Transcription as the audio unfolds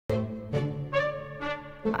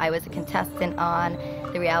I was a contestant on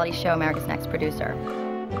the reality show America's Next Producer.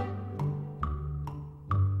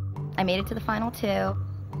 I made it to the final 2,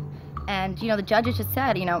 and, the judges just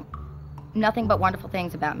said, nothing but wonderful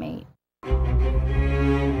things about me.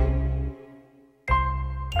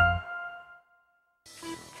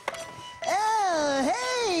 Oh,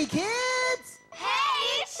 hey, kids!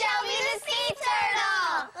 Hey, show me the sea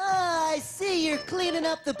turtle! Oh, I see you're cleaning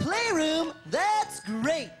up the playroom. That's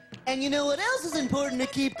great. And you know what else is important to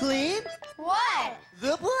keep clean? What?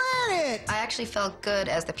 The planet! I actually felt good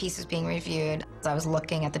as the piece was being reviewed. I was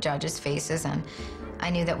looking at the judges' faces, and I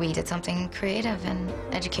knew that we did something creative and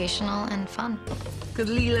educational and fun. Good,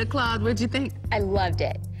 Leela, Claude, what'd you think? I loved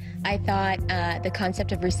it. I thought the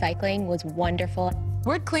concept of recycling was wonderful.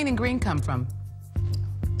 Where'd clean and green come from?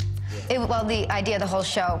 Well, the idea of the whole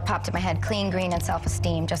show popped in my head, clean, green, and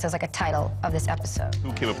self-esteem, just as like a title of this episode.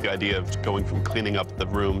 Who came up with the idea of going from cleaning up the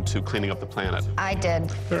room to cleaning up the planet? I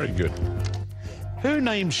did. Very good. Who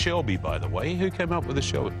named Shelby, by the way? Who came up with the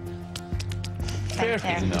Shelby? Very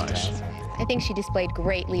nice. I think she displayed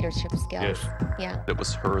great leadership skills. Yes. Yeah. It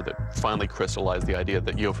was her that finally crystallized the idea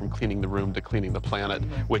that, from cleaning the room to cleaning the planet,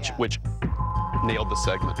 which nailed the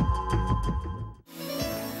segment.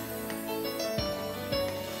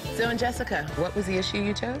 So, and Jessica, what was the issue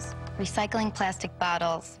you chose? Recycling plastic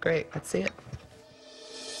bottles. Great, let's see it.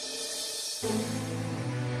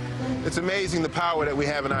 It's amazing the power that we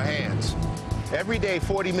have in our hands. Every day,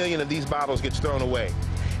 40 million of these bottles gets thrown away.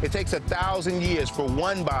 It takes 1,000 years for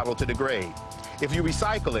one bottle to degrade. If you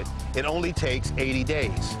recycle it, it only takes 80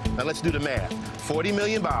 days. Now let's do the math. 40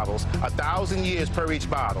 million bottles, 1,000 years per each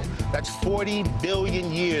bottle. That's 40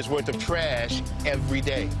 billion years worth of trash every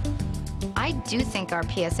day. I do think our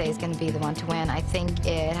PSA is going to be the one to win. I think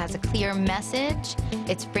it has a clear message.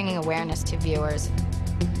 It's bringing awareness to viewers.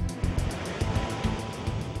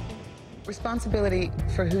 Responsibility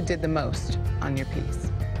for who did the most on your piece?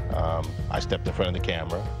 I stepped in front of the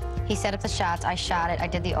camera. He set up the shots, I shot it, I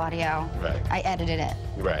did the audio. Right. I edited it.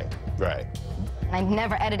 Right. And I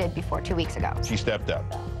never edited before 2 weeks ago. She stepped up.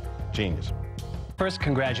 Genius. First,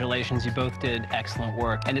 congratulations, you both did excellent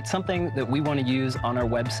work. And it's something that we want to use on our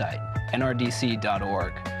website,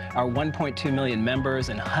 nrdc.org. Our 1.2 million members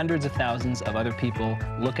and hundreds of thousands of other people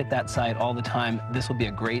look at that site all the time. This will be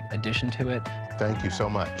a great addition to it. Thank you so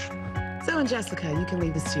much. So, and Jessica, you can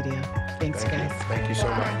leave the studio. Thanks, guys. Thank you so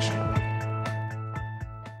much.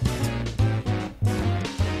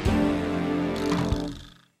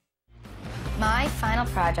 My final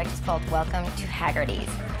project is called Welcome to Haggerty's.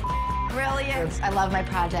 Brilliant. I love my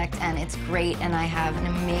project, and it's great, and I have an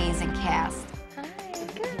amazing cast. Hi,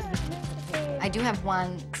 good. I do have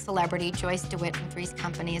one celebrity. Joyce DeWitt from Three's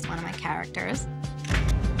Company is one of my characters.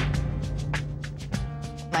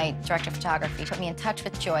 My director of photography put me in touch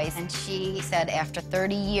with Joyce, and she said after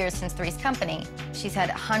 30 years since Three's Company, she's had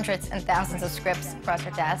hundreds and thousands of scripts across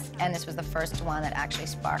her desk, and this was the first one that actually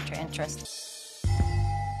sparked her interest.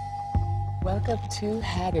 Welcome to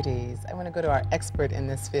Haggerty's. I want to go to our expert in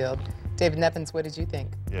this field. David Nevins, what did you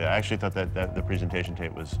think? Yeah, I actually thought that the presentation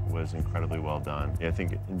tape was incredibly well done. Yeah, I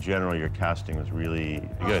think in general your casting was really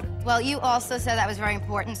good. Well, you also said that was very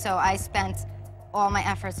important, so I spent all my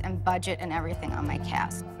efforts and budget and everything on my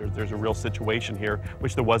cast. There's a real situation here,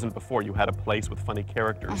 which there wasn't before. You had a place with funny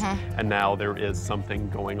characters, and now there is something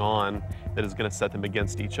going on that is going to set them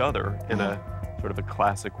against each other in a sort of a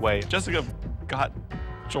classic way. Jessica got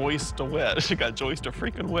Joyce DeWitt. She got Joyce to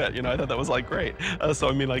freaking wit. I thought that was like great. So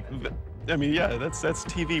I mean, yeah, that's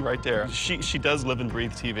TV right there. She does live and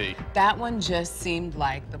breathe TV. That one just seemed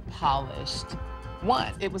like the polished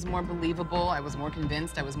one. It was more believable. I was more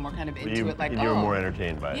convinced. I was more kind of into it. Like, you were more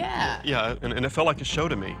entertained by it. Yeah. Yeah, and it felt like a show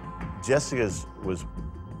to me. Jessica's was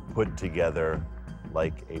put together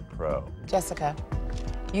like a pro. Jessica,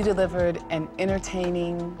 you delivered an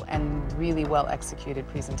entertaining and really well-executed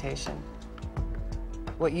presentation.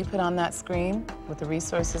 What you put on that screen with the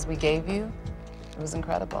resources we gave you, it was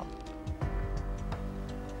incredible.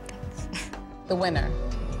 The winner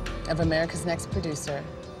of America's Next Producer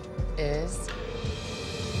is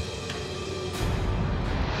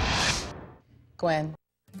Gwen.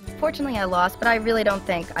 Fortunately, I lost, but I really don't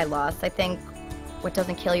think I lost. I think what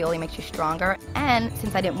doesn't kill you only makes you stronger. And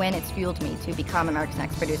since I didn't win, it's fueled me to become America's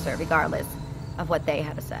Next Producer, regardless of what they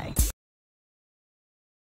had to say.